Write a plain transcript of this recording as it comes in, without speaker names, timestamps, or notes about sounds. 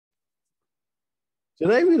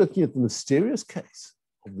Today we're looking at the mysterious case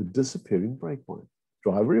of the disappearing brake bind.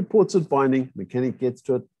 Driver reports it binding, mechanic gets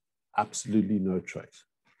to it, absolutely no trace.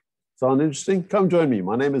 Sound interesting? Come join me.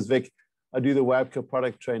 My name is Vic. I do the WABCO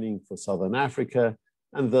product training for Southern Africa,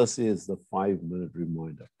 and this is the 5-minute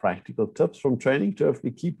reminder. Practical tips from training to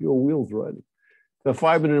hopefully keep your wheels rolling. The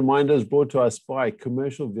 5-minute reminder is brought to us by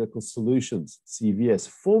Commercial Vehicle Solutions, CVS,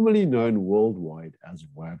 formerly known worldwide as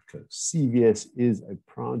WABCO. CVS is a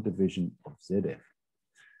proud division of ZF.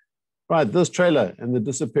 Right, this trailer and the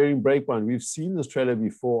disappearing brake bind. We've seen this trailer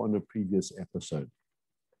before on a previous episode.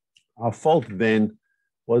 Our fault then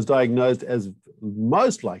was diagnosed as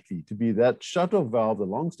most likely to be that shutoff valve, the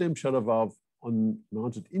long stem shutoff valve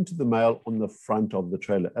mounted into the mail on the front of the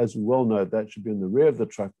trailer. As we well know, that should be in the rear of the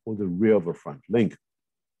truck or the rear of a front link.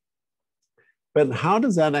 But how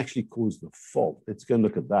does that actually cause the fault? Let's go and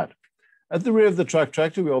look at that. At the rear of the truck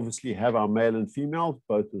tractor, we obviously have our male and female,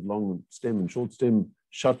 both with long stem and short stem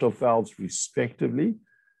shutoff valves respectively.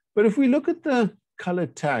 But if we look at the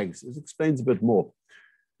colored tags, it explains a bit more.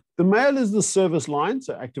 The male is the service line,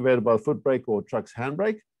 so activated by a foot brake or truck's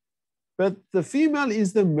handbrake. But the female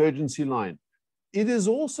is the emergency line. It is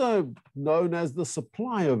also known as the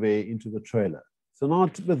supply of air into the trailer. So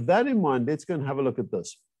now with that in mind, let's go and have a look at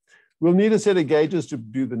this. We'll need a set of gauges to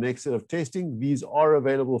do the next set of testing. These are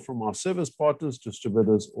available from our service partners,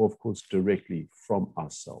 distributors, or of course, directly from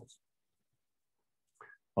ourselves.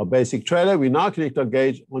 Our basic trailer, we now connect our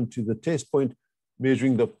gauge onto the test point,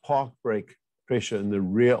 measuring the park brake pressure in the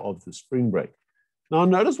rear of the spring brake. Now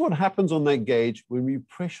notice what happens on that gauge when we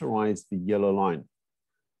pressurize the yellow line.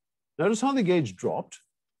 Notice how the gauge dropped.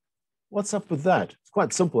 What's up with that? It's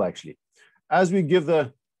quite simple actually. As we give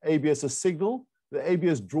the ABS a signal, the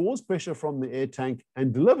ABS draws pressure from the air tank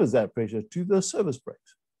and delivers that pressure to the service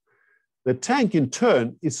brakes. The tank in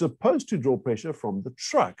turn is supposed to draw pressure from the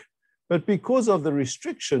truck. But because of the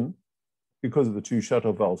restriction, because of the two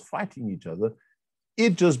shutoff valves fighting each other,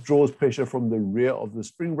 it just draws pressure from the rear of the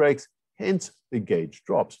spring brakes, hence the gauge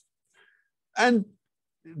drops. And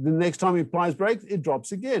the next time he applies brakes, it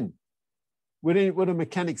drops again. Would a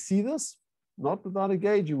mechanic see this? Not without a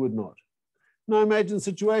gauge, you would not. Now imagine the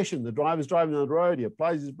situation, the driver's driving on the road, he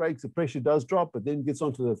applies his brakes, the pressure does drop, but then gets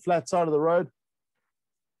onto the flat side of the road,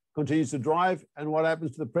 continues to drive, and what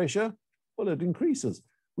happens to the pressure? Well, it increases.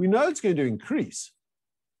 We know it's going to increase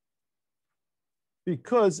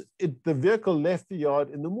because the vehicle left the yard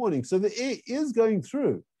in the morning. So the air is going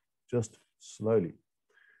through, just slowly.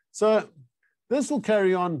 So this will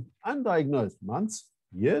carry on undiagnosed, months,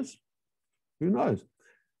 years, who knows?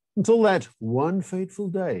 Until that one fateful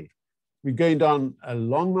day, we're going down a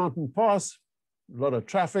long mountain pass, a lot of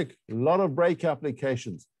traffic, a lot of brake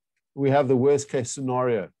applications. We have the worst case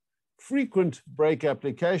scenario, frequent brake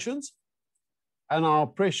applications, and our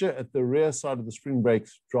pressure at the rear side of the spring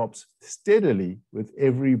brakes drops steadily with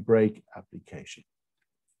every brake application.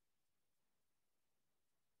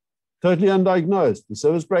 Totally undiagnosed. The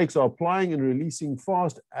service brakes are applying and releasing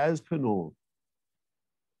fast as per normal.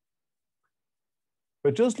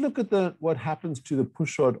 But just look at what happens to the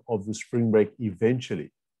push rod of the spring brake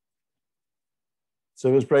eventually.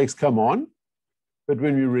 Service brakes come on, but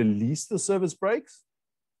when we release the service brakes,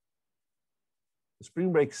 the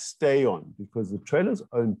spring brakes stay on because the trailer's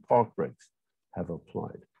own park brakes have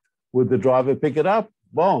applied. Would the driver pick it up?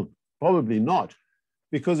 Well, probably not,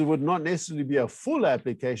 because it would not necessarily be a full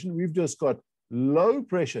application. We've just got low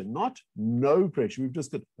pressure, not no pressure. We've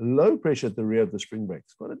just got low pressure at the rear of the spring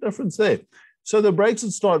brakes. Quite a difference there. So the brakes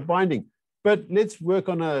would start binding. But let's work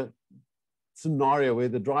on a scenario where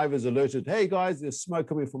the driver is alerted, hey guys, there's smoke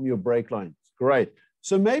coming from your brake lines. Great.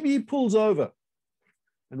 So maybe he pulls over.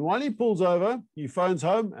 And while he pulls over, he phones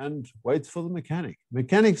home and waits for the mechanic.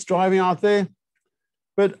 Mechanic's driving out there.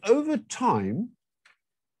 But over time,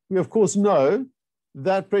 we of course know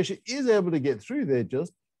that pressure is able to get through there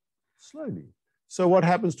just slowly. So what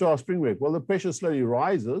happens to our spring brake? Well, the pressure slowly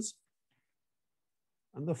rises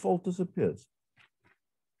and the fault disappears.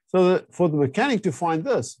 So for the mechanic to find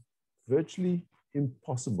this, virtually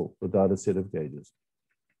impossible without a set of gauges.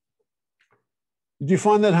 Did you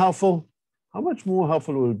find that helpful? How much more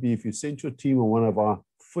helpful would it be if you sent your team on one of our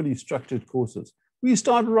fully structured courses? We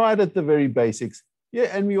start right at the very basics. Yeah,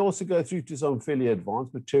 and we also go through to some fairly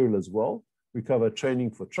advanced material as well. We cover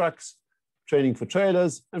training for trucks, training for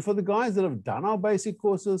trailers, and for the guys that have done our basic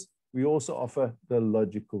courses, we also offer the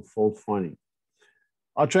logical fault finding.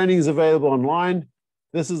 Our training is available online.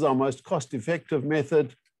 This is our most cost-effective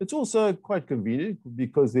method. It's also quite convenient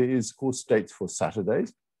because there is course dates for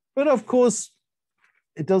Saturdays. But of course,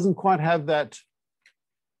 it doesn't quite have that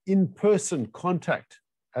in-person contact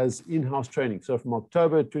as in-house training. So from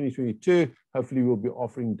October 2022, hopefully we'll be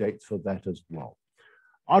offering dates for that as well.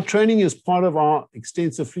 Our training is part of our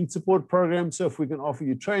extensive fleet support program. So if we can offer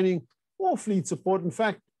you training or fleet support, in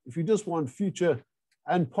fact, if you just want future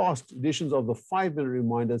and past editions of the 5-minute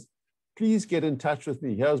reminders, please get in touch with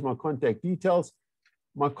me. Here's my contact details.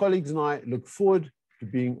 My colleagues and I look forward to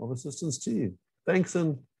being of assistance to you. Thanks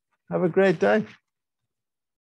and have a great day.